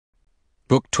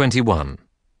Book 21.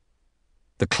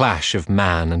 The Clash of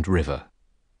Man and River.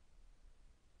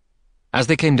 As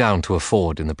they came down to a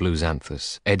ford in the blue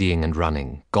Xanthus, eddying and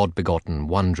running, God-begotten,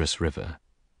 wondrous river,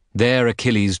 there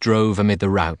Achilles drove amid the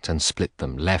rout and split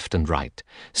them left and right,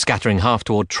 scattering half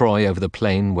toward Troy over the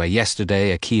plain where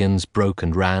yesterday Achaeans broke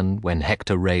and ran when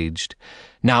Hector raged.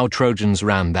 Now Trojans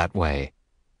ran that way,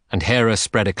 and Hera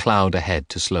spread a cloud ahead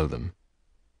to slow them.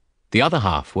 The other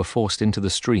half were forced into the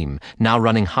stream, now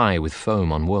running high with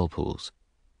foam on whirlpools.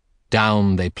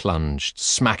 Down they plunged,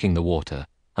 smacking the water,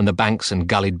 and the banks and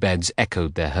gullied beds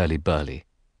echoed their hurly-burly.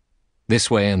 This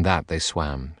way and that they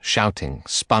swam, shouting,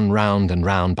 spun round and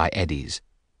round by eddies.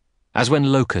 As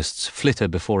when locusts flitter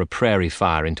before a prairie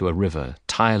fire into a river,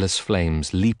 tireless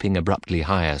flames leaping abruptly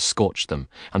higher scorch them,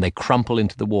 and they crumple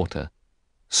into the water,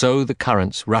 so the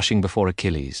currents rushing before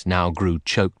Achilles now grew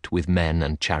choked with men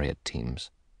and chariot teams.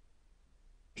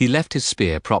 He left his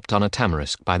spear propped on a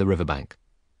tamarisk by the riverbank.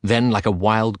 Then, like a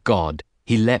wild god,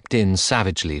 he leapt in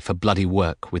savagely for bloody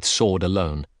work with sword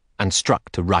alone, and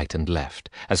struck to right and left,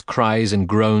 as cries and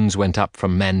groans went up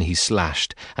from men he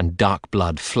slashed, and dark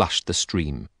blood flushed the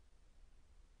stream.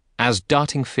 As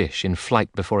darting fish in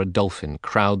flight before a dolphin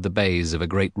crowd the bays of a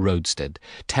great roadstead,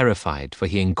 terrified for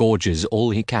he engorges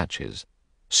all he catches,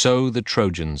 so the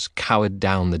Trojans cowered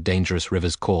down the dangerous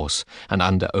river's course and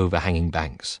under overhanging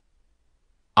banks.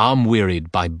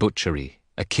 Arm-wearied by butchery,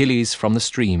 Achilles from the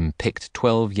stream picked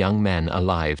 12 young men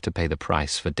alive to pay the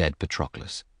price for dead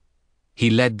Patroclus. He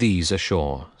led these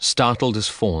ashore, startled as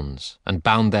fawns, and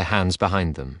bound their hands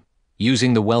behind them,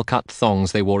 using the well-cut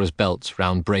thongs they wore as belts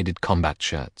round braided combat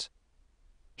shirts.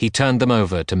 He turned them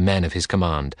over to men of his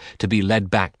command, to be led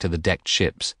back to the decked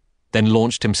ships, then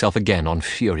launched himself again on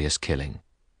furious killing.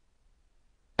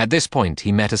 At this point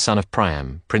he met a son of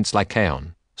Priam, Prince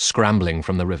Lycaon, scrambling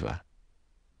from the river.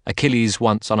 Achilles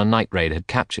once on a night raid had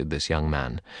captured this young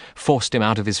man, forced him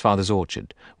out of his father's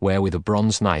orchard, where with a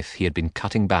bronze knife he had been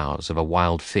cutting boughs of a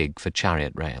wild fig for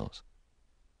chariot rails.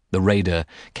 The raider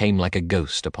came like a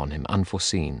ghost upon him,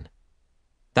 unforeseen.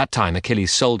 That time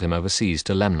Achilles sold him overseas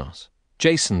to Lemnos.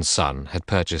 Jason's son had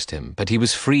purchased him, but he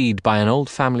was freed by an old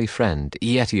family friend,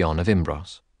 Eetion of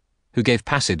Imbros, who gave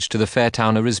passage to the fair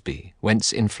town Arisbe,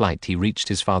 whence in flight he reached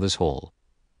his father's hall.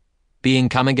 Being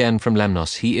come again from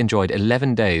Lemnos, he enjoyed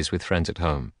 11 days with friends at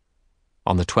home.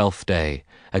 On the 12th day,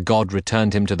 a god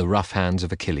returned him to the rough hands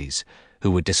of Achilles,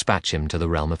 who would dispatch him to the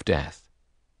realm of death.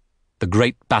 The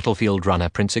great battlefield runner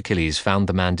Prince Achilles found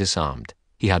the man disarmed.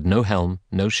 He had no helm,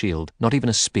 no shield, not even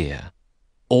a spear.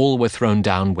 All were thrown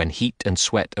down when heat and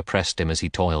sweat oppressed him as he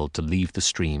toiled to leave the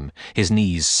stream, his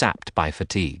knees sapped by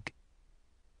fatigue.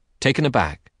 Taken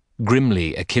aback,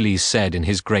 grimly Achilles said in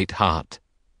his great heart,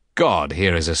 "God,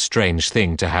 here is a strange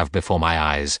thing to have before my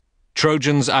eyes.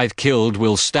 Trojans I've killed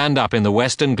will stand up in the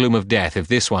western gloom of death if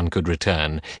this one could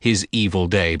return, his evil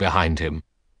day behind him.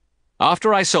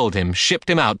 After I sold him, shipped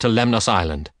him out to Lemnos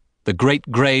Island. The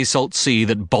great grey salt sea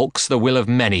that balks the will of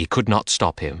many could not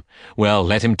stop him. Well,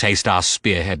 let him taste our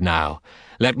spearhead now.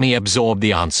 Let me absorb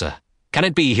the answer. Can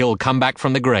it be he'll come back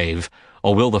from the grave,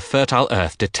 or will the fertile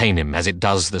earth detain him as it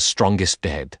does the strongest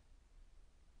dead?"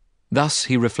 Thus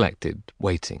he reflected,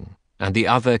 waiting, and the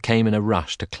other came in a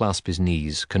rush to clasp his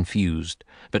knees, confused,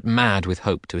 but mad with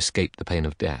hope to escape the pain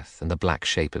of death and the black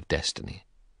shape of destiny.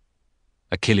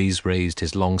 Achilles raised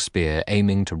his long spear,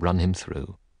 aiming to run him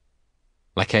through.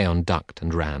 Lycaon ducked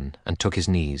and ran, and took his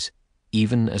knees,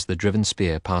 even as the driven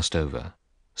spear passed over,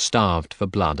 starved for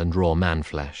blood and raw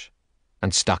man-flesh,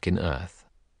 and stuck in earth.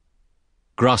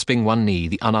 Grasping one knee,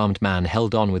 the unarmed man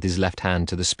held on with his left hand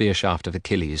to the spear shaft of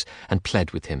Achilles, and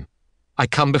pled with him. "I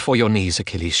come before your knees,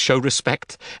 Achilles. Show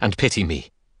respect and pity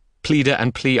me. Pleader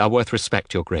and plea are worth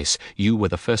respect, your grace. You were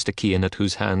the first Achaean at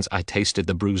whose hands I tasted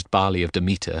the bruised barley of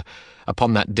Demeter,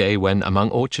 upon that day when,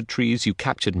 among orchard trees, you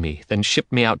captured me, then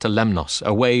shipped me out to Lemnos,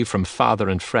 away from father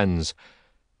and friends.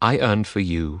 I earned for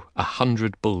you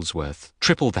 100 bulls' worth.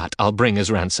 Triple that I'll bring as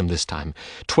ransom this time.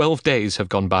 12 days have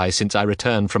gone by since I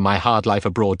returned from my hard life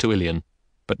abroad to Ilion,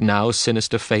 but now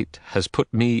sinister fate has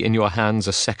put me in your hands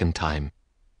a second time.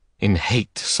 In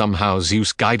hate, somehow,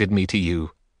 Zeus guided me to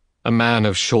you. A man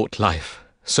of short life,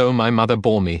 so my mother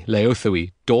bore me,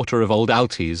 Laothoe, daughter of old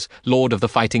Altes, lord of the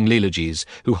fighting Leleges,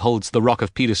 who holds the rock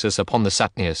of Pedasus upon the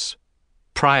Satnius.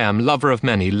 Priam, lover of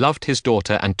many, loved his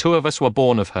daughter, and 2 of us were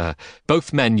born of her.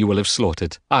 Both men you will have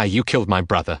slaughtered. Aye, you killed my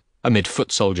brother, amid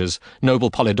foot soldiers, noble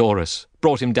Polydorus,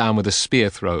 brought him down with a spear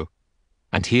throw.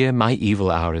 And here my evil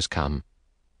hour is come.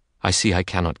 I see I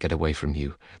cannot get away from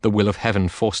you. The will of heaven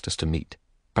forced us to meet.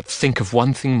 But think of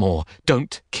one thing more.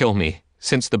 Don't kill me,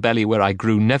 since the belly where I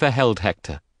grew never held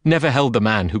Hector. never held the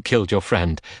man who killed your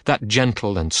friend, that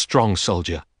gentle and strong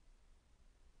soldier."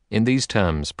 In these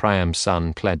terms Priam's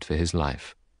son pled for his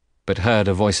life, but heard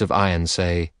a voice of iron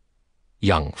say,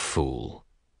 "Young fool,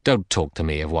 don't talk to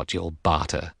me of what you'll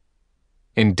barter.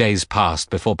 In days past,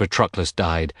 before Patroclus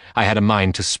died, I had a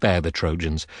mind to spare the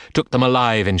Trojans, took them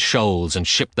alive in shoals and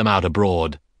shipped them out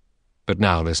abroad. But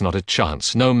now there's not a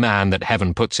chance. No man that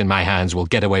heaven puts in my hands will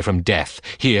get away from death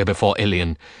here before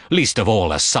Ilion, least of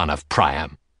all a son of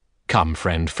Priam. Come,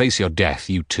 friend, face your death,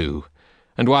 you too.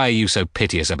 And why are you so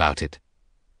piteous about it?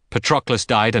 Patroclus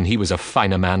died, and he was a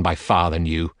finer man by far than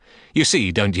you. You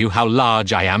see, don't you, how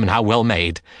large I am and how well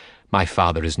made? My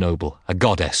father is noble, a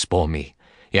goddess bore me.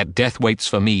 Yet death waits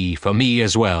for me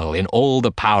as well, in all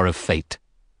the power of fate.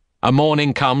 A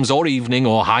morning comes, or evening,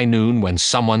 or high noon, when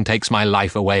someone takes my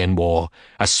life away in war,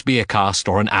 a spear cast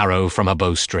or an arrow from a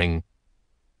bowstring."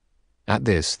 At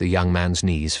this the young man's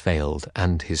knees failed,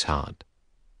 and his heart.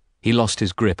 He lost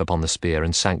his grip upon the spear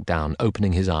and sank down,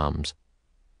 opening his arms.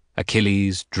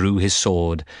 Achilles drew his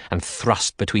sword and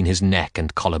thrust between his neck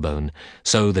and collarbone,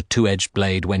 so the two-edged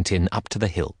blade went in up to the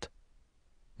hilt.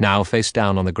 Now face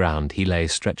down on the ground he lay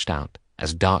stretched out,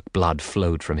 as dark blood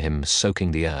flowed from him,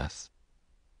 soaking the earth.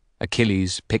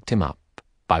 Achilles picked him up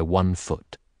by one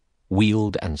foot,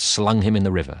 wheeled and slung him in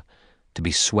the river, to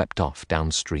be swept off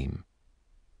downstream.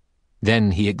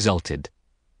 Then he exulted,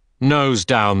 "Nose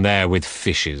down there with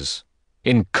fishes.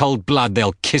 In cold blood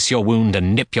they'll kiss your wound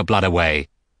and nip your blood away.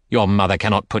 Your mother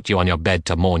cannot put you on your bed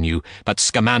to mourn you, but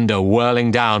Scamander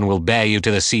whirling down will bear you to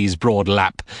the sea's broad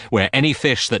lap, where any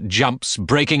fish that jumps,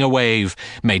 breaking a wave,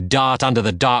 may dart under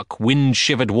the dark,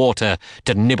 wind-shivered water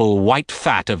to nibble white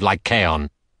fat of Lycaon.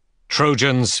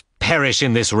 Trojans, perish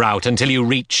in this rout until you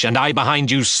reach, and I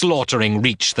behind you slaughtering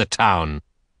reach the town.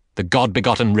 The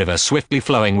god-begotten river, swiftly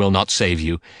flowing, will not save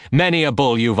you. Many a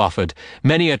bull you've offered,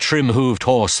 many a trim-hooved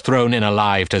horse thrown in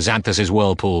alive to Xanthus'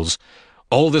 whirlpools.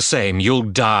 All the same, you'll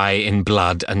die in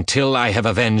blood until I have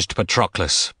avenged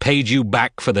Patroclus, paid you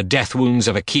back for the death wounds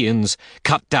of Achaeans,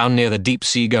 cut down near the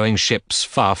deep-sea-going ships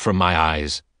far from my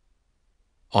eyes."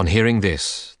 On hearing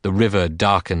this, the river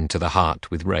darkened to the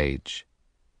heart with rage.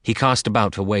 He cast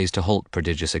about for ways to halt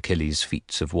prodigious Achilles'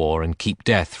 feats of war and keep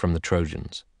death from the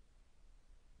Trojans.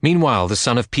 Meanwhile the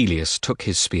son of Peleus took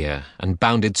his spear and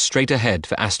bounded straight ahead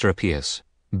for Asteropaeus,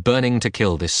 burning to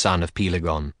kill this son of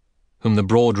Pelagon, whom the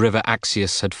broad river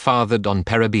Axius had fathered on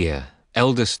Peribea,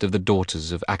 eldest of the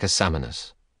daughters of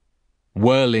Acasaminus.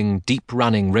 Whirling,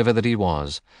 deep-running river that he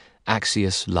was,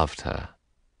 Axius loved her.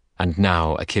 And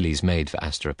now Achilles made for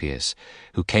Asteropaeus,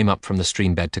 who came up from the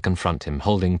stream-bed to confront him,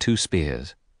 holding 2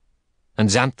 spears. And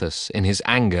Xanthus, in his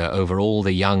anger over all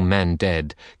the young men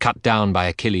dead, cut down by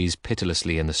Achilles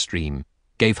pitilessly in the stream,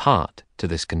 gave heart to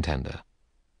this contender.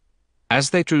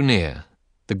 As they drew near,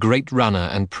 the great runner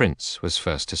and prince was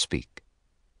first to speak.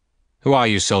 "Who are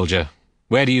you, soldier?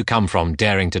 Where do you come from,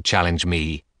 daring to challenge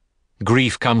me?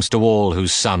 Grief comes to all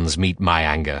whose sons meet my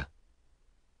anger."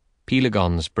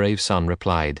 Pelagon's brave son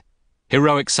replied,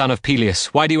 "Heroic son of Peleus,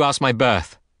 why do you ask my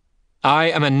birth?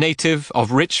 I am a native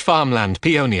of rich farmland,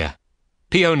 Paeonia.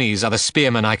 Peonies are the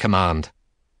spearmen I command.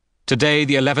 Today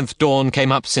the 11th dawn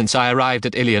came up since I arrived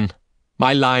at Ilion.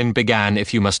 My line began,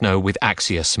 if you must know, with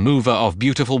Axius, mover of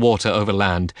beautiful water over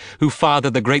land, who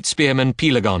fathered the great spearman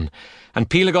Pelagon, and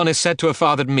Pelagon is said to have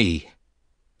fathered me.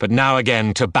 But now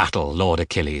again to battle, Lord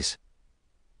Achilles."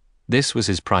 This was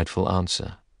his prideful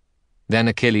answer. Then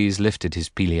Achilles lifted his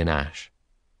Pelian ash.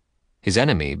 His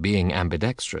enemy, being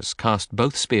ambidextrous, cast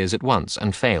both spears at once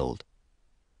and failed.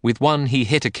 With one he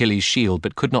hit Achilles' shield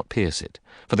but could not pierce it,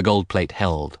 for the gold plate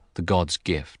held the god's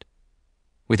gift.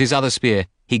 With his other spear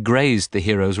he grazed the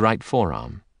hero's right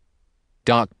forearm.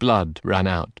 Dark blood ran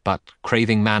out, but,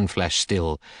 craving man-flesh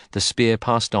still, the spear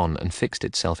passed on and fixed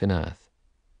itself in earth.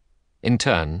 In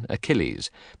turn, Achilles,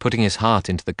 putting his heart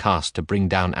into the cast to bring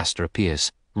down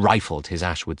Asteropaeus, rifled his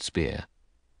ashwood spear.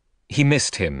 He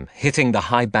missed him, hitting the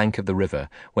high bank of the river,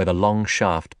 where the long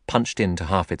shaft punched in to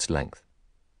half its length.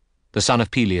 The son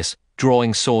of Peleus,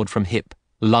 drawing sword from hip,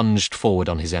 lunged forward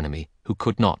on his enemy, who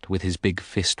could not, with his big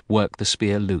fist, work the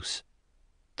spear loose.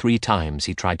 3 times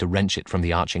he tried to wrench it from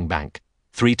the arching bank,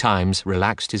 3 times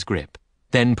relaxed his grip,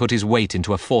 then put his weight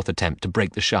into a 4th attempt to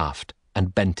break the shaft,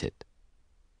 and bent it.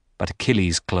 But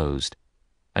Achilles closed,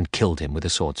 and killed him with a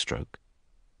sword stroke.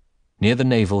 Near the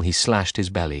navel he slashed his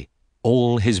belly.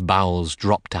 All his bowels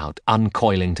dropped out,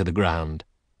 uncoiling to the ground.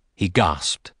 He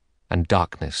gasped, and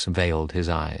darkness veiled his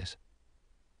eyes.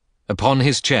 Upon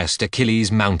his chest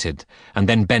Achilles mounted, and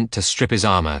then bent to strip his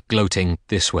armour, gloating,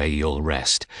 "This way you'll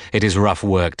rest. It is rough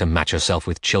work to match yourself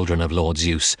with children of Lord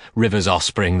Zeus, river's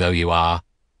offspring though you are.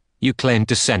 You claim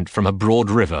descent from a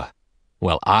broad river.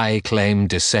 Well, I claim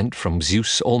descent from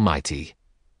Zeus Almighty.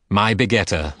 My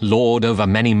begetter, lord over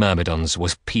many Myrmidons,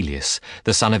 was Peleus,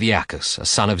 the son of Aeacus, a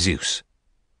son of Zeus.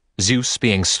 Zeus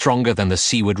being stronger than the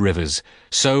seaward rivers,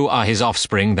 so are his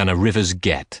offspring than a river's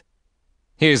get.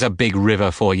 Here's a big river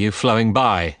for you flowing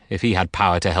by, if he had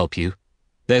power to help you.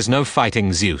 There's no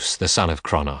fighting Zeus, the son of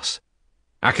Cronos.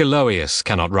 Achelous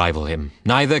cannot rival him,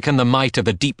 neither can the might of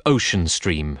the deep ocean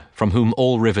stream, from whom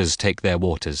all rivers take their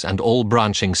waters, and all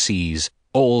branching seas,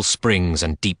 all springs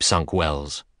and deep-sunk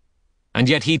wells. And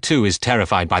yet he too is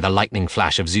terrified by the lightning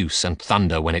flash of Zeus and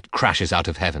thunder when it crashes out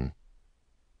of heaven.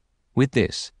 With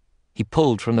this, he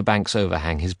pulled from the bank's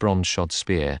overhang his bronze-shod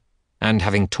spear, and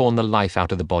having torn the life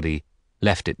out of the body,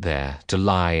 left it there to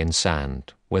lie in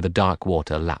sand, where the dark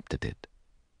water lapped at it.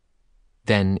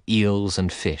 Then eels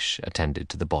and fish attended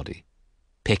to the body,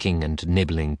 picking and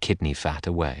nibbling kidney fat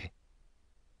away.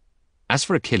 As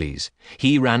for Achilles,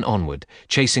 he ran onward,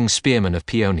 chasing spearmen of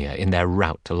Paeonia in their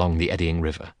rout along the eddying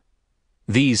river.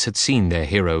 These had seen their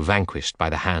hero vanquished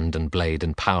by the hand and blade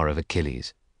and power of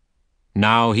Achilles.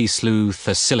 Now he slew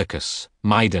Thasilicus,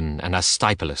 Mydon, and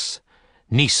Astypalus,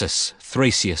 Nisus,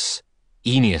 Thracius,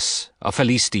 Aeneas,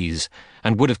 Ophelistes,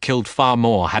 and would have killed far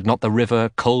more had not the river,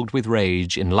 cold with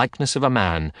rage, in likeness of a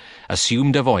man,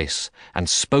 assumed a voice, and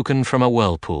spoken from a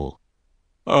whirlpool.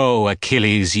 O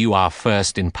Achilles, you are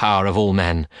first in power of all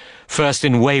men, first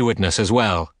in waywardness as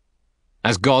well.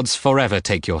 As gods forever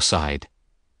take your side.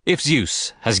 If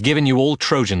Zeus has given you all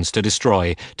Trojans to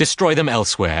destroy them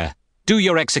elsewhere. Do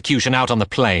your execution out on the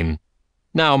plain.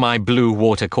 Now my blue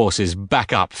watercourses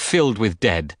back up, filled with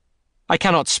dead. I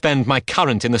cannot spend my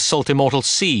current in the salt immortal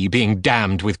sea, being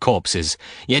damned with corpses,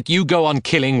 yet you go on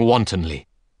killing wantonly.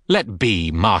 Let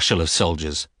be, marshal of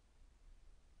soldiers.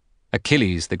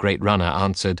 Achilles, the great runner,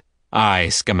 answered, Aye,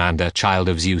 Scamander, child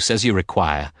of Zeus, as you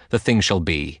require, the thing shall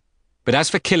be. But as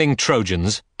for killing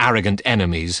Trojans, arrogant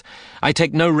enemies, I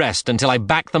take no rest until I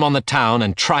back them on the town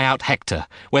and try out Hector,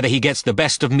 whether he gets the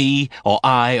best of me or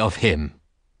I of him.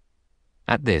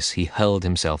 At this he hurled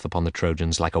himself upon the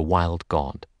Trojans like a wild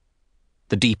god.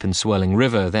 The deep and swirling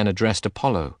river then addressed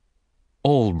Apollo.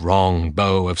 All wrong,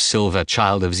 bow of silver,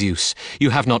 child of Zeus, you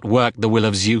have not worked the will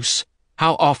of Zeus.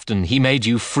 How often he made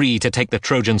you free to take the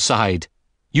Trojan side.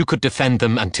 You could defend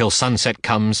them until sunset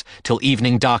comes, till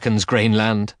evening darkens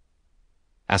Grainland.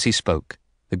 As he spoke,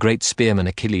 the great spearman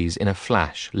Achilles in a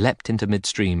flash leapt into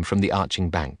midstream from the arching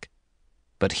bank.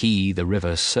 But he, the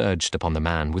river, surged upon the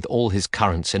man with all his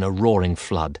currents in a roaring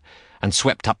flood, and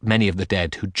swept up many of the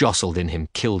dead who jostled in him,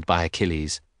 killed by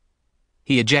Achilles.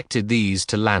 He ejected these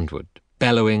to landward,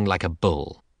 bellowing like a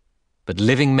bull. But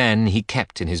living men he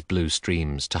kept in his blue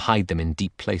streams, to hide them in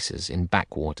deep places, in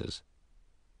backwaters.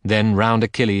 Then round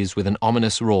Achilles, with an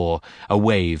ominous roar, a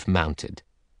wave mounted.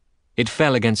 It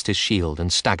fell against his shield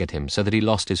and staggered him so that he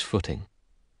lost his footing.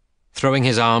 Throwing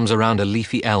his arms around a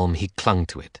leafy elm, he clung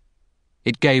to it.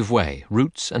 It gave way,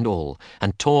 roots and all,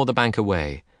 and tore the bank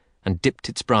away, and dipped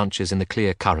its branches in the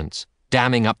clear currents,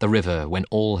 damming up the river when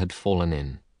all had fallen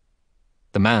in.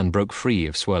 The man broke free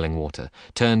of swirling water,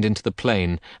 turned into the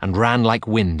plain, and ran like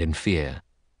wind in fear.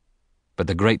 But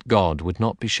the great god would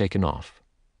not be shaken off.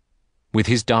 With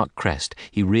his dark crest,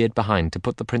 he reared behind to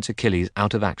put the Prince Achilles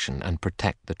out of action and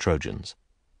protect the Trojans.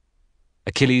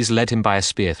 Achilles led him by a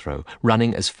spear throw,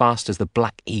 running as fast as the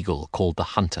black eagle called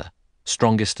the hunter,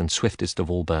 strongest and swiftest of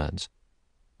all birds.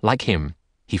 Like him,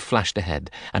 he flashed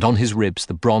ahead, and on his ribs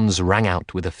the bronze rang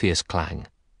out with a fierce clang.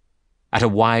 At a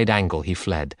wide angle he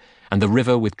fled, and the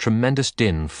river with tremendous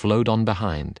din flowed on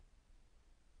behind.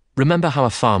 Remember how a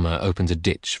farmer opens a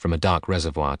ditch from a dark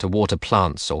reservoir to water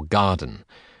plants or garden.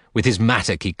 With his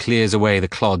mattock he clears away the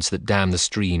clods that dam the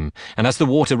stream, and as the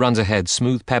water runs ahead,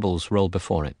 smooth pebbles roll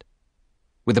before it.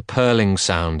 With a purling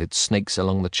sound it snakes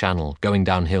along the channel, going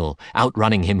downhill,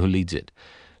 outrunning him who leads it.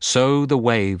 So the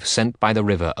wave sent by the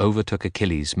river overtook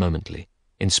Achilles momently,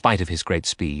 in spite of his great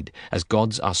speed, as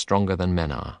gods are stronger than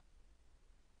men are.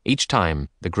 Each time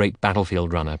the great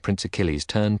battlefield runner, Prince Achilles,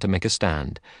 turned to make a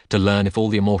stand, to learn if all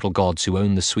the immortal gods who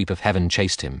own the sweep of heaven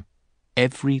chased him.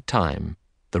 Every time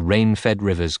the rain-fed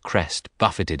river's crest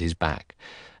buffeted his back,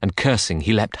 and cursing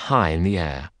he leapt high in the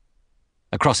air.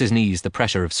 Across his knees the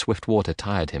pressure of swift water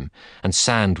tired him, and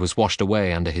sand was washed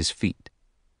away under his feet.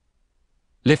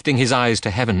 Lifting his eyes to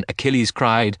heaven, Achilles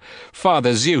cried,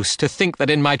 Father Zeus, to think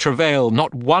that in my travail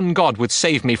not one god would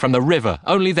save me from the river,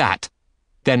 only that.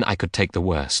 Then I could take the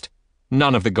worst.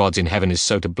 None of the gods in heaven is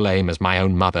so to blame as my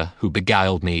own mother, who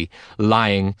beguiled me,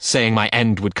 lying, saying my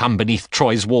end would come beneath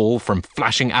Troy's wall from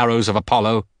flashing arrows of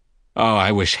Apollo. Oh,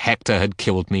 I wish Hector had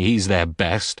killed me, he's their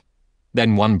best.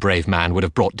 Then one brave man would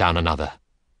have brought down another.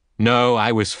 No,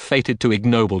 I was fated to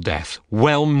ignoble death,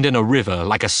 whelmed in a river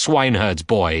like a swineherd's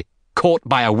boy, caught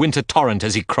by a winter torrent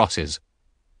as he crosses."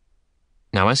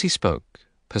 Now as he spoke,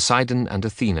 Poseidon and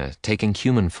Athena, taking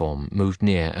human form, moved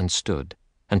near and stood,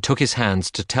 and took his hands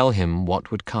to tell him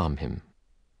what would calm him.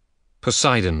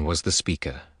 Poseidon was the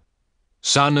speaker.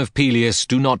 "Son of Peleus,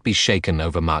 do not be shaken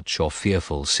overmuch or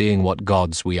fearful, seeing what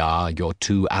gods we are, your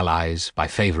two allies, by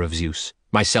favour of Zeus,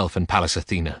 myself and Pallas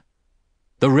Athena.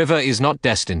 The river is not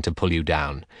destined to pull you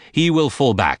down. He will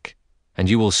fall back, and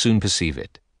you will soon perceive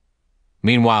it.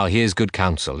 Meanwhile, here's good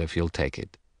counsel, if you'll take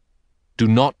it. Do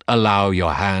not allow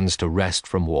your hands to rest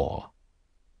from war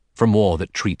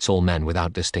that treats all men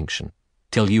without distinction,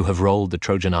 till you have rolled the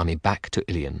Trojan army back to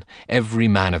Ilion, every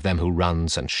man of them who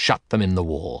runs, and shut them in the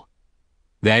wall.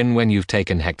 Then, when you've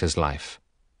taken Hector's life,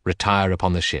 retire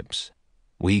upon the ships.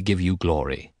 We give you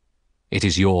glory. It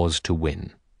is yours to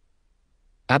win."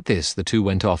 At this the two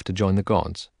went off to join the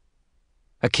gods.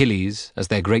 Achilles, as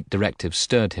their great directive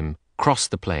stirred him, crossed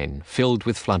the plain, filled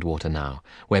with floodwater now,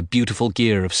 where beautiful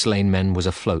gear of slain men was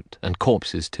afloat, and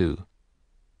corpses too.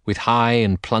 With high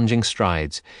and plunging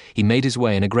strides, he made his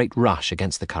way in a great rush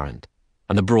against the current,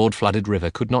 and the broad flooded river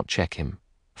could not check him,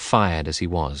 fired as he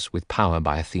was with power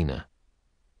by Athena.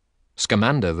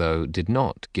 Scamander, though, did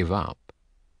not give up.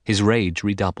 His rage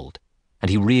redoubled,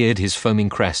 and he reared his foaming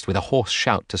crest with a hoarse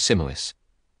shout to Simois.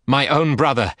 "My own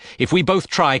brother, if we both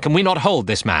try, can we not hold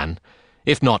this man?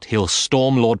 If not, he'll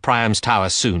storm Lord Priam's tower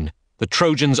soon. The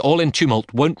Trojans, all in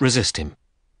tumult, won't resist him.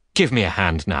 Give me a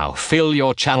hand now. Fill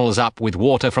your channels up with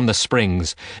water from the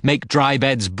springs. Make dry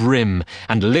beds brim,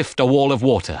 and lift a wall of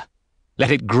water.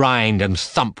 Let it grind and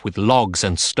thump with logs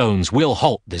and stones. We'll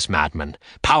halt this madman,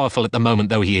 powerful at the moment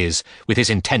though he is, with his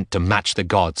intent to match the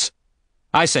gods.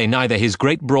 I say neither his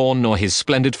great brawn nor his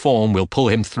splendid form will pull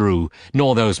him through,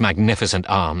 nor those magnificent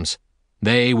arms.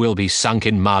 They will be sunk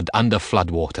in mud under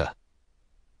floodwater.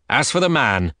 As for the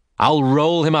man, I'll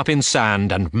roll him up in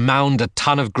sand and mound a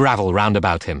ton of gravel round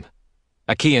about him.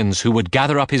 Achaeans who would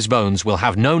gather up his bones will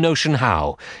have no notion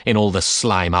how, in all the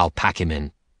slime I'll pack him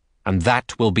in, and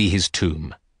that will be his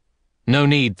tomb. No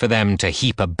need for them to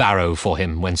heap a barrow for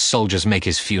him when soldiers make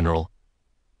his funeral."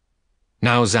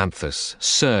 Now Xanthus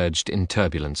surged in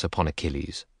turbulence upon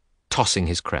Achilles, tossing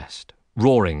his crest,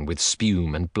 roaring with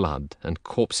spume and blood and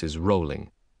corpses rolling,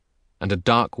 and a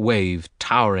dark wave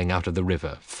towering out of the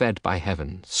river, fed by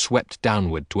heaven, swept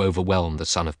downward to overwhelm the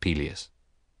son of Peleus.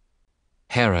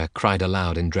 Hera cried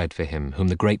aloud in dread for him, whom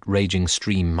the great raging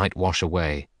stream might wash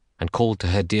away, and called to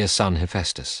her dear son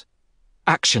Hephaestus.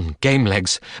 "Action, game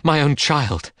legs, my own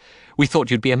child! We thought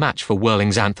you'd be a match for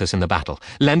whirling Xanthus in the battle.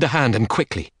 Lend a hand, and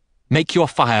quickly. Make your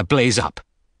fire blaze up.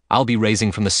 I'll be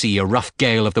raising from the sea a rough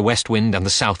gale of the west wind and the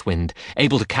south wind,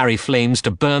 able to carry flames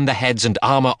to burn the heads and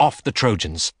armour off the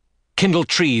Trojans. Kindle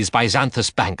trees by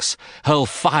Xanthus' banks, hurl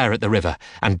fire at the river,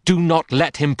 and do not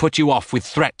let him put you off with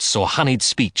threats or honeyed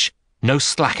speech. No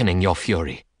slackening your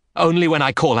fury. Only when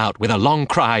I call out with a long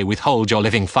cry withhold your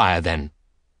living fire then."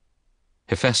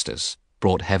 Hephaestus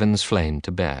brought heaven's flame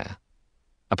to bear.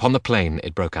 Upon the plain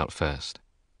it broke out first,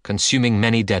 consuming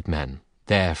many dead men,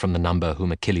 there from the number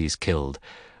whom Achilles killed,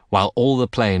 while all the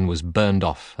plain was burned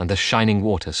off and the shining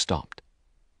water stopped.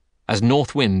 As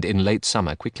north wind in late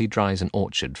summer quickly dries an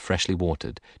orchard freshly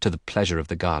watered, to the pleasure of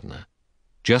the gardener,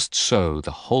 just so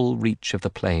the whole reach of the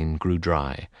plain grew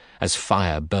dry, as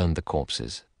fire burned the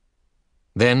corpses.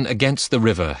 Then against the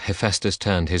river Hephaestus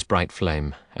turned his bright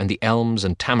flame, and the elms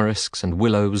and tamarisks and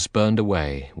willows burned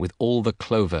away, with all the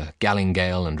clover,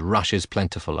 galingale, and rushes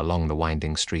plentiful along the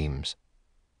winding streams.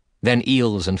 Then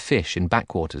eels and fish in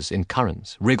backwaters, in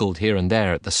currents, wriggled here and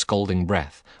there at the scalding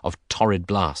breath of torrid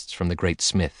blasts from the great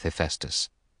smith Hephaestus.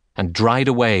 And dried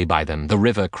away by them, the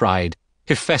river cried,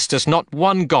 "Hephaestus, not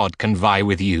one god can vie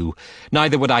with you,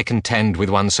 neither would I contend with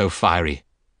one so fiery.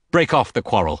 Break off the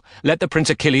quarrel, let the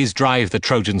Prince Achilles drive the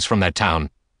Trojans from their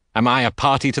town. Am I a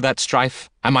party to that strife?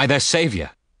 Am I their saviour?"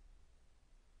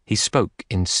 He spoke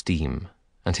in steam,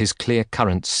 and his clear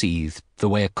current seethed the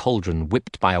way a cauldron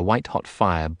whipped by a white-hot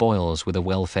fire boils with a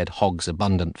well-fed hog's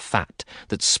abundant fat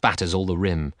that spatters all the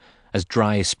rim, as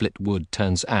dry split wood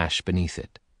turns ash beneath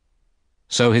it.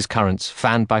 So his currents,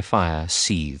 fanned by fire,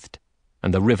 seethed,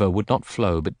 and the river would not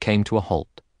flow but came to a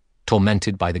halt,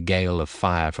 tormented by the gale of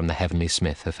fire from the heavenly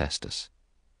smith Hephaestus.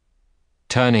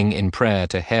 Turning in prayer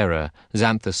to Hera,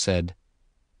 Xanthus said,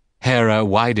 "Hera,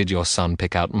 why did your son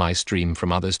pick out my stream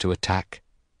from others to attack?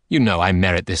 You know I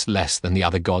merit this less than the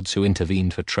other gods who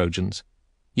intervened for Trojans.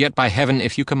 Yet by heaven,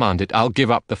 if you command it, I'll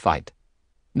give up the fight.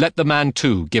 Let the man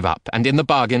too give up, and in the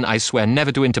bargain I swear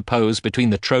never to interpose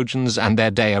between the Trojans and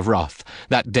their day of wrath,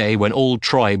 that day when all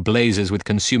Troy blazes with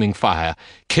consuming fire,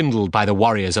 kindled by the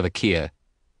warriors of Achaea."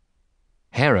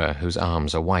 Hera, whose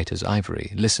arms are white as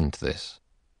ivory, listened to this,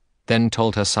 then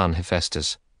told her son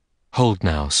Hephaestus, "Hold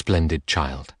now, splendid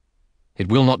child. It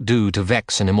will not do to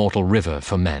vex an immortal river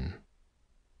for men."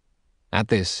 At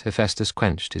this Hephaestus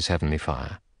quenched his heavenly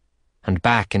fire, and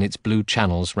back in its blue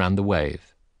channels ran the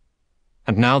wave.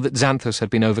 And now that Xanthus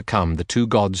had been overcome, the two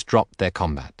gods dropped their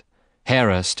combat.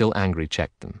 Hera, still angry,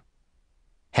 checked them.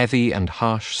 Heavy and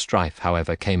harsh strife,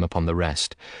 however, came upon the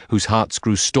rest, whose hearts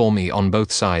grew stormy on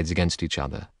both sides against each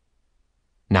other.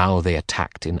 Now they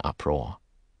attacked in uproar.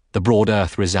 The broad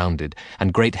earth resounded,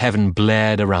 and great heaven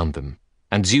blared around them,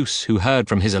 and Zeus, who heard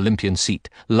from his Olympian seat,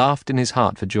 laughed in his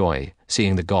heart for joy,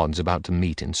 seeing the gods about to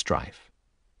meet in strife.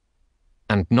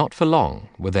 And not for long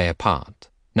were they apart.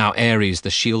 Now Ares, the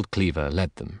shield-cleaver,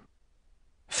 led them.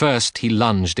 First he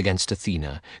lunged against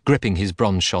Athena, gripping his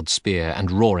bronze-shod spear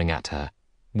and roaring at her,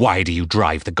 "Why do you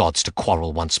drive the gods to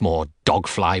quarrel once more,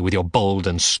 dogfly, with your bold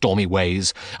and stormy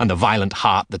ways, and the violent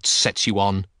heart that sets you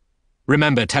on?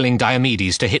 Remember telling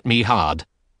Diomedes to hit me hard.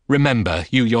 Remember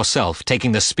you yourself,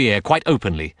 taking the spear quite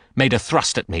openly, made a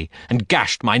thrust at me, and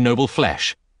gashed my noble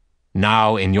flesh.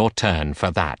 Now, in your turn for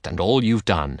that and all you've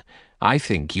done, I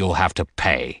think you'll have to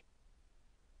pay."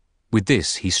 With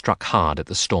this he struck hard at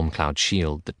the storm-cloud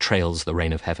shield that trails the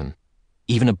rain of heaven.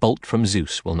 Even a bolt from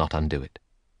Zeus will not undo it.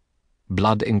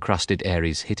 Blood-encrusted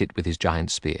Ares hit it with his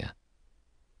giant spear.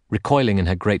 Recoiling in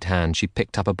her great hand, she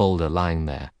picked up a boulder lying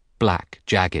there, black,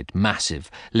 jagged, massive,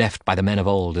 left by the men of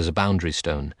old as a boundary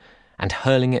stone, and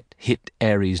hurling it hit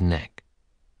Ares' neck.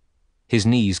 His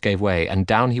knees gave way, and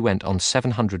down he went on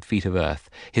 700 feet of earth,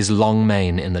 his long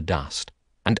mane in the dust,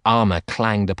 and armor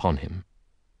clanged upon him.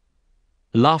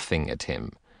 Laughing at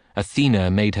him,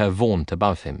 Athena made her vaunt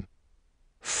above him.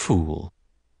 "Fool!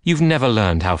 You've never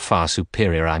learned how far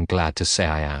superior I'm glad to say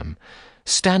I am.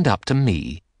 Stand up to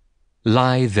me.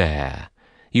 Lie there.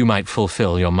 You might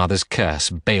fulfill your mother's curse,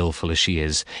 baleful as she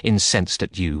is, incensed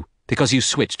at you, because you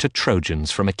switched to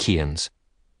Trojans from Achaeans."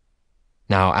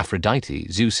 Now Aphrodite,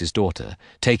 Zeus's daughter,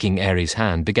 taking Ares'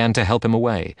 hand, began to help him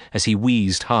away, as he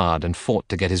wheezed hard and fought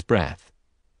to get his breath.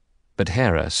 But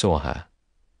Hera saw her.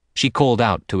 She called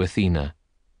out to Athena,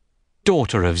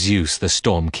 "Daughter of Zeus the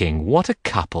Storm King, what a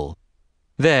couple!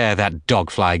 There that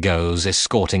dogfly goes,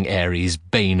 escorting Ares,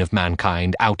 bane of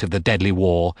mankind, out of the deadly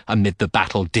war, amid the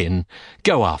battle din.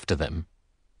 Go after them."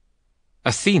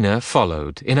 Athena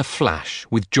followed, in a flash,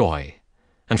 with joy,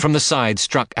 and from the side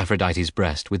struck Aphrodite's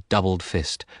breast with doubled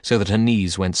fist, so that her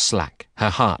knees went slack, her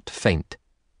heart faint,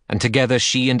 and together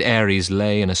she and Ares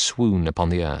lay in a swoon upon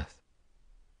the earth.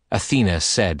 Athena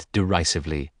said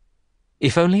derisively,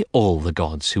 "If only all the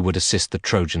gods who would assist the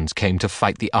Trojans came to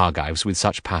fight the Argives with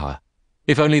such power.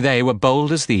 If only they were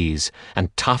bold as these,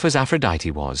 and tough as Aphrodite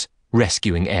was,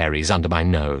 rescuing Ares under my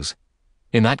nose.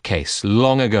 In that case,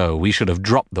 long ago we should have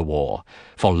dropped the war,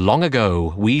 for long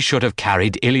ago we should have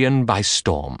carried Iliad by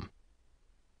storm."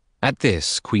 At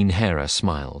this Queen Hera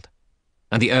smiled,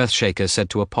 and the Earthshaker said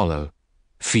to Apollo,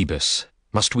 "Phoebus,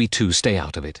 must we too stay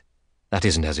out of it? That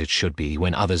isn't as it should be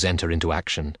when others enter into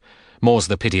action. More's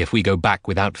the pity if we go back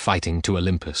without fighting to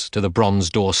Olympus, to the bronze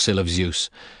door-sill of Zeus.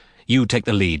 You take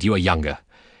the lead, you are younger.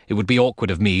 It would be awkward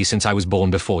of me, since I was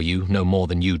born before you, no more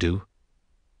than you do."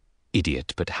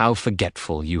 "Idiot, but how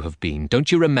forgetful you have been.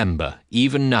 Don't you remember,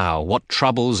 even now, what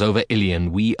troubles over Iliad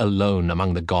we alone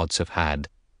among the gods have had,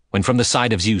 when from the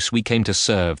side of Zeus we came to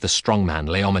serve the strong man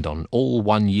Laomedon all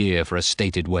 1 year for a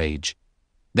stated wage?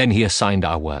 Then he assigned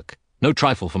our work, no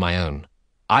trifle for my own.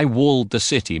 I walled the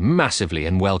city massively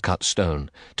in well-cut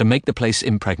stone, to make the place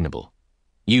impregnable.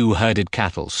 You herded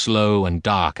cattle slow and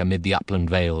dark amid the upland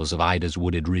vales of Ida's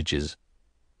wooded ridges.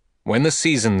 When the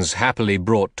seasons happily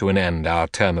brought to an end our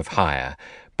term of hire,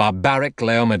 barbaric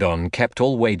Laomedon kept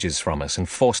all wages from us and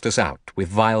forced us out with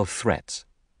vile threats.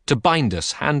 To bind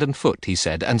us hand and foot, he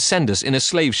said, and send us in a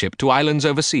slave ship to islands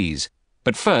overseas,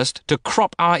 but first to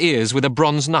crop our ears with a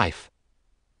bronze knife.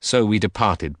 So we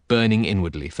departed, burning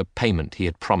inwardly for payment he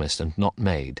had promised and not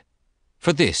made.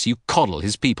 For this you coddle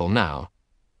his people now.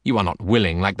 You are not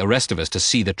willing, like the rest of us, to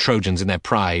see the Trojans in their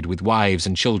pride, with wives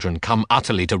and children, come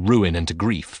utterly to ruin and to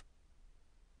grief."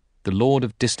 The lord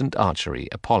of distant archery,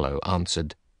 Apollo,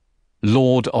 answered,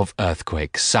 "Lord of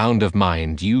earthquake, sound of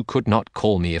mind, you could not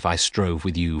call me if I strove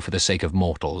with you for the sake of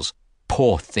mortals,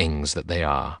 poor things that they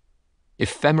are.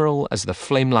 Ephemeral as the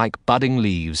flame-like budding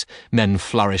leaves, men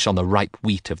flourish on the ripe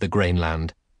wheat of the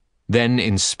grainland. Then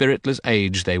in spiritless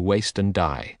age they waste and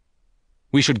die.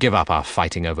 We should give up our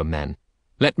fighting over men.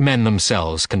 Let men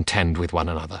themselves contend with one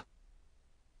another."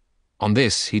 On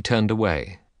this he turned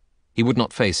away. He would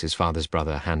not face his father's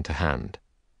brother hand to hand.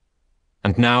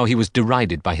 And now he was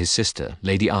derided by his sister,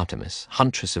 Lady Artemis,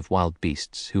 huntress of wild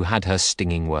beasts, who had her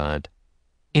stinging word.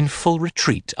 "In full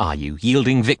retreat, are you,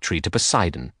 yielding victory to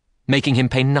Poseidon, making him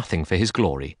pay nothing for his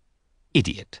glory?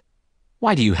 Idiot!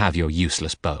 Why do you have your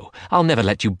useless bow? I'll never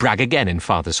let you brag again in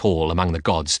father's hall among the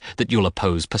gods that you'll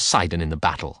oppose Poseidon in the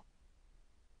battle."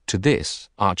 To this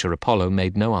archer Apollo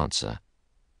made no answer,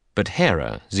 but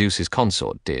Hera, Zeus's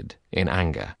consort, did, in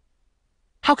anger.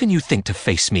 "How can you think to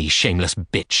face me, shameless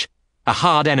bitch? A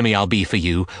hard enemy I'll be for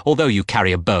you, although you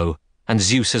carry a bow, and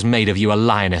Zeus has made of you a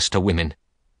lioness to women.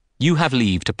 You have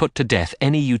leave to put to death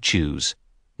any you choose.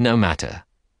 No matter.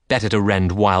 Better to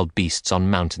rend wild beasts on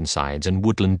mountainsides and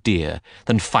woodland deer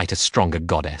than fight a stronger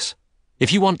goddess.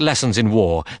 If you want lessons in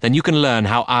war, then you can learn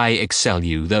how I excel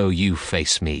you, though you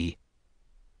face me."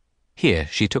 Here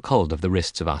she took hold of the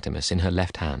wrists of Artemis in her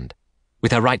left hand.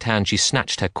 With her right hand she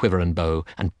snatched her quiver and bow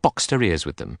and boxed her ears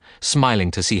with them, smiling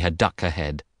to see her duck her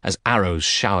head as arrows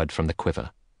showered from the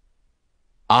quiver.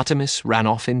 Artemis ran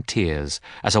off in tears,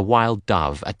 as a wild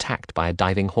dove attacked by a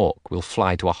diving hawk will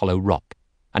fly to a hollow rock,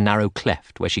 a narrow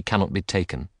cleft where she cannot be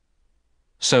taken.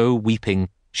 So, weeping,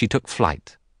 she took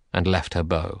flight and left her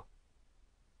bow.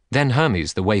 Then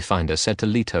Hermes, the wayfinder, said to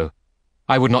Leto,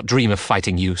 "I would not dream of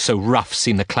fighting you, so rough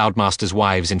seem the Cloudmaster's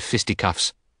wives in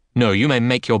fisticuffs. No, you may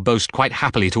make your boast quite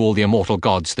happily to all the immortal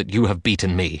gods that you have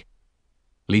beaten me."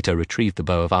 Leto retrieved the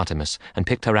bow of Artemis and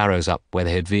picked her arrows up where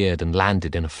they had veered and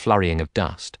landed in a flurrying of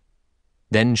dust.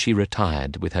 Then she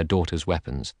retired with her daughter's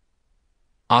weapons.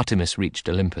 Artemis reached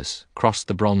Olympus, crossed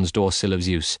the bronze door-sill of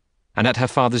Zeus, and at her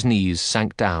father's knees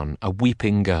sank down, a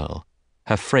weeping girl,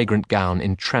 her fragrant gown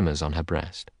in tremors on her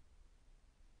breast.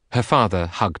 Her father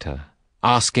hugged her,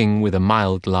 asking with a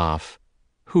mild laugh,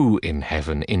 "Who in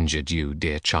heaven injured you,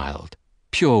 dear child?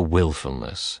 Pure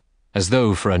willfulness, as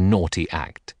though for a naughty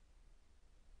act."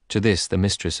 To this the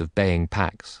mistress of baying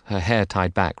packs, her hair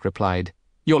tied back, replied,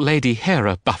 "Your lady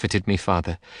Hera buffeted me,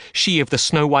 father, she of the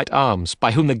snow-white arms,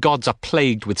 by whom the gods are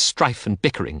plagued with strife and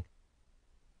bickering."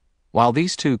 While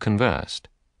these two conversed,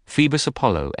 Phoebus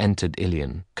Apollo entered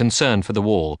Ilion, concerned for the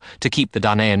wall, to keep the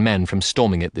Danaan men from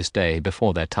storming it this day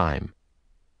before their time.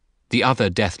 The other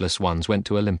deathless ones went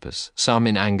to Olympus, some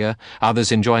in anger,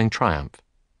 others enjoying triumph,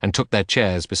 and took their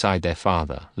chairs beside their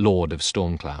father, lord of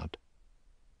Stormcloud.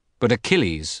 But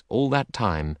Achilles, all that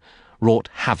time, wrought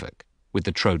havoc with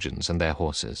the Trojans and their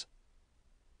horses.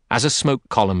 As a smoke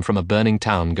column from a burning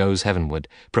town goes heavenward,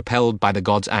 propelled by the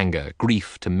god's anger,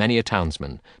 grief to many a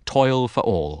townsman, toil for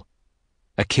all,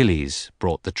 Achilles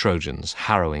brought the Trojans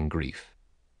harrowing grief.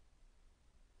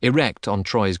 Erect on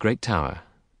Troy's great tower,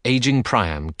 aging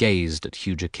Priam gazed at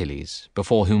huge Achilles,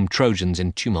 before whom Trojans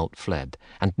in tumult fled,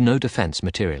 and no defence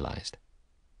materialized.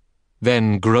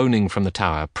 Then, groaning from the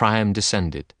tower, Priam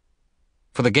descended.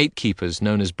 For the gatekeepers,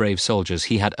 known as brave soldiers,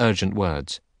 he had urgent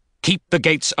words. "Keep the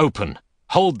gates open!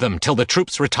 Hold them till the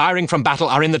troops retiring from battle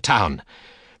are in the town!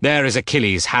 There is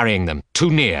Achilles harrying them, too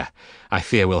near. I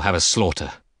fear we'll have a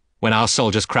slaughter. When our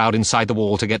soldiers crowd inside the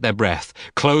wall to get their breath,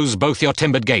 close both your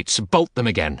timbered gates, bolt them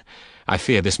again. I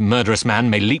fear this murderous man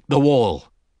may leap the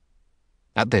wall."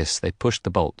 At this they pushed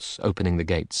the bolts, opening the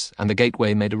gates, and the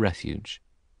gateway made a refuge.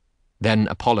 Then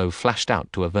Apollo flashed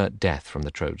out to avert death from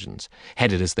the Trojans,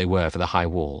 headed as they were for the high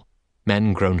wall,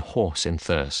 men grown hoarse in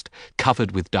thirst,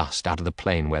 covered with dust out of the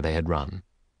plain where they had run.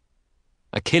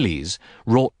 Achilles,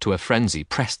 wrought to a frenzy,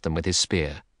 pressed them with his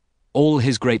spear, all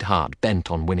his great heart bent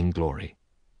on winning glory.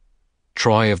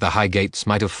 Troy of the high gates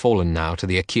might have fallen now to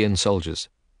the Achaean soldiers,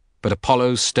 but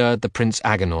Apollo stirred the Prince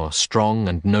Agenor, strong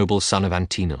and noble son of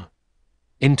Antenor.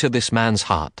 Into this man's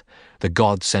heart the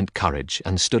god sent courage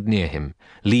and stood near him,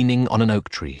 leaning on an oak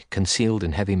tree, concealed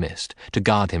in heavy mist, to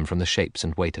guard him from the shapes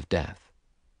and weight of death.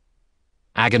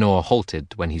 Agenor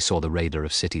halted when he saw the raider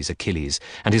of cities, Achilles,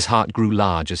 and his heart grew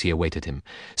large as he awaited him,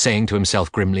 saying to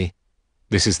himself grimly,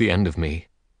 "This is the end of me.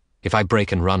 If I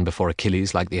break and run before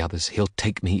Achilles like the others, he'll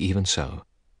take me even so.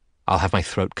 I'll have my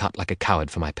throat cut like a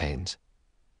coward for my pains.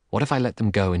 What if I let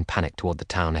them go in panic toward the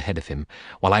town ahead of him,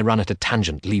 while I run at a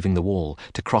tangent leaving the wall,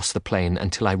 to cross the plain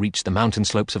until I reach the mountain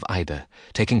slopes of Ida,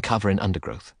 taking cover in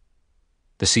undergrowth?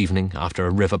 This evening, after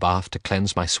a river bath to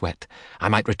cleanse my sweat, I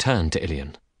might return to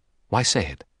Ilion. Why say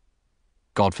it?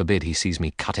 God forbid he sees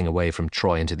me cutting away from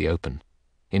Troy into the open.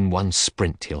 In one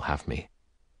sprint he'll have me.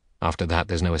 After that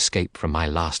there's no escape from my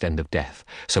last end of death,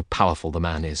 so powerful the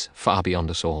man is, far beyond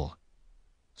us all.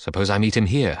 Suppose I meet him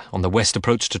here, on the west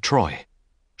approach to Troy.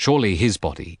 Surely his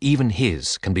body, even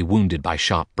his, can be wounded by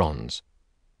sharp bronze.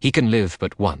 He can live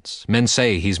but once. Men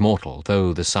say he's mortal,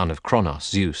 though the son of Cronos,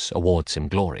 Zeus, awards him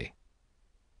glory."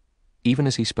 Even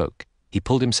as he spoke, he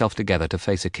pulled himself together to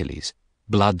face Achilles,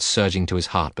 blood surging to his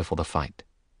heart before the fight.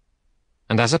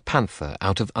 And as a panther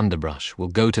out of underbrush will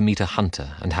go to meet a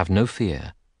hunter and have no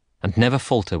fear, and never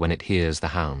falter when it hears the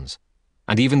hounds,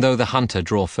 and even though the hunter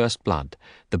draw first blood,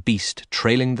 the beast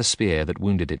trailing the spear that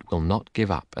wounded it will not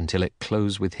give up until it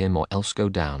close with him or else go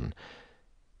down,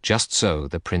 just so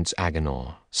the Prince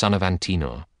Agenor, son of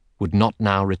Antenor, would not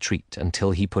now retreat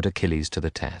until he put Achilles to the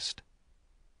test.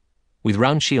 With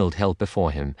round shield held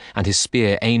before him, and his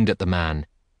spear aimed at the man,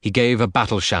 he gave a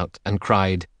battle shout and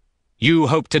cried, "You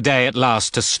hope today at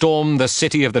last to storm the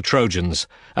city of the Trojans,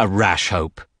 a rash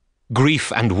hope.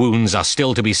 Grief and wounds are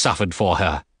still to be suffered for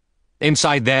her.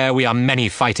 Inside there we are many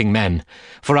fighting men.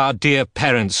 For our dear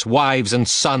parents, wives, and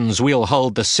sons we'll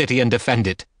hold the city and defend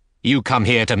it. You come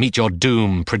here to meet your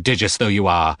doom, prodigious though you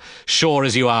are, sure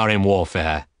as you are in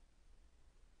warfare."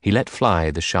 He let fly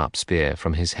the sharp spear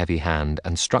from his heavy hand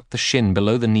and struck the shin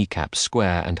below the kneecap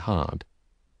square and hard.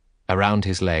 Around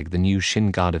his leg the new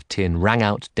shin guard of tin rang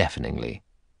out deafeningly.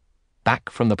 Back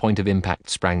from the point of impact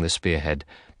sprang the spearhead,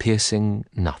 piercing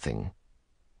nothing,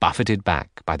 buffeted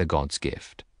back by the god's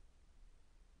gift.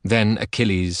 Then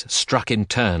Achilles struck in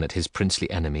turn at his princely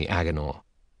enemy Agenor,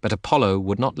 but Apollo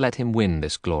would not let him win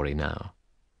this glory now.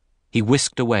 He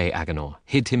whisked away Agenor,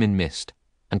 hid him in mist,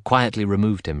 and quietly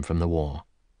removed him from the war.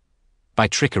 By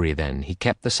trickery, then, he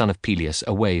kept the son of Peleus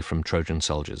away from Trojan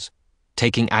soldiers.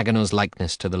 Taking Agenor's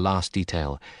likeness to the last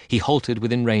detail, he halted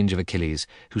within range of Achilles,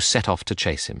 who set off to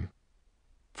chase him.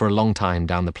 For a long time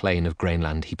down the plain of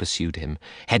grainland he pursued him,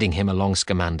 heading him along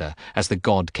Scamander, as the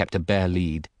god kept a bare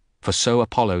lead, for so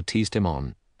Apollo teased him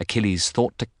on, Achilles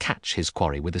thought to catch his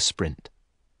quarry with a sprint.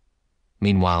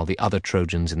 Meanwhile the other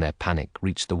Trojans in their panic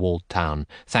reached the walled town,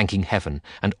 thanking heaven,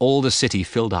 and all the city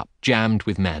filled up, jammed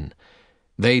with men.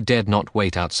 They dared not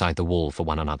wait outside the wall for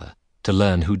one another, to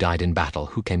learn who died in battle,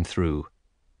 who came through,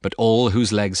 but all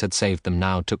whose legs had saved them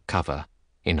now took cover,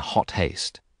 in hot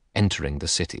haste, entering the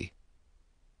city.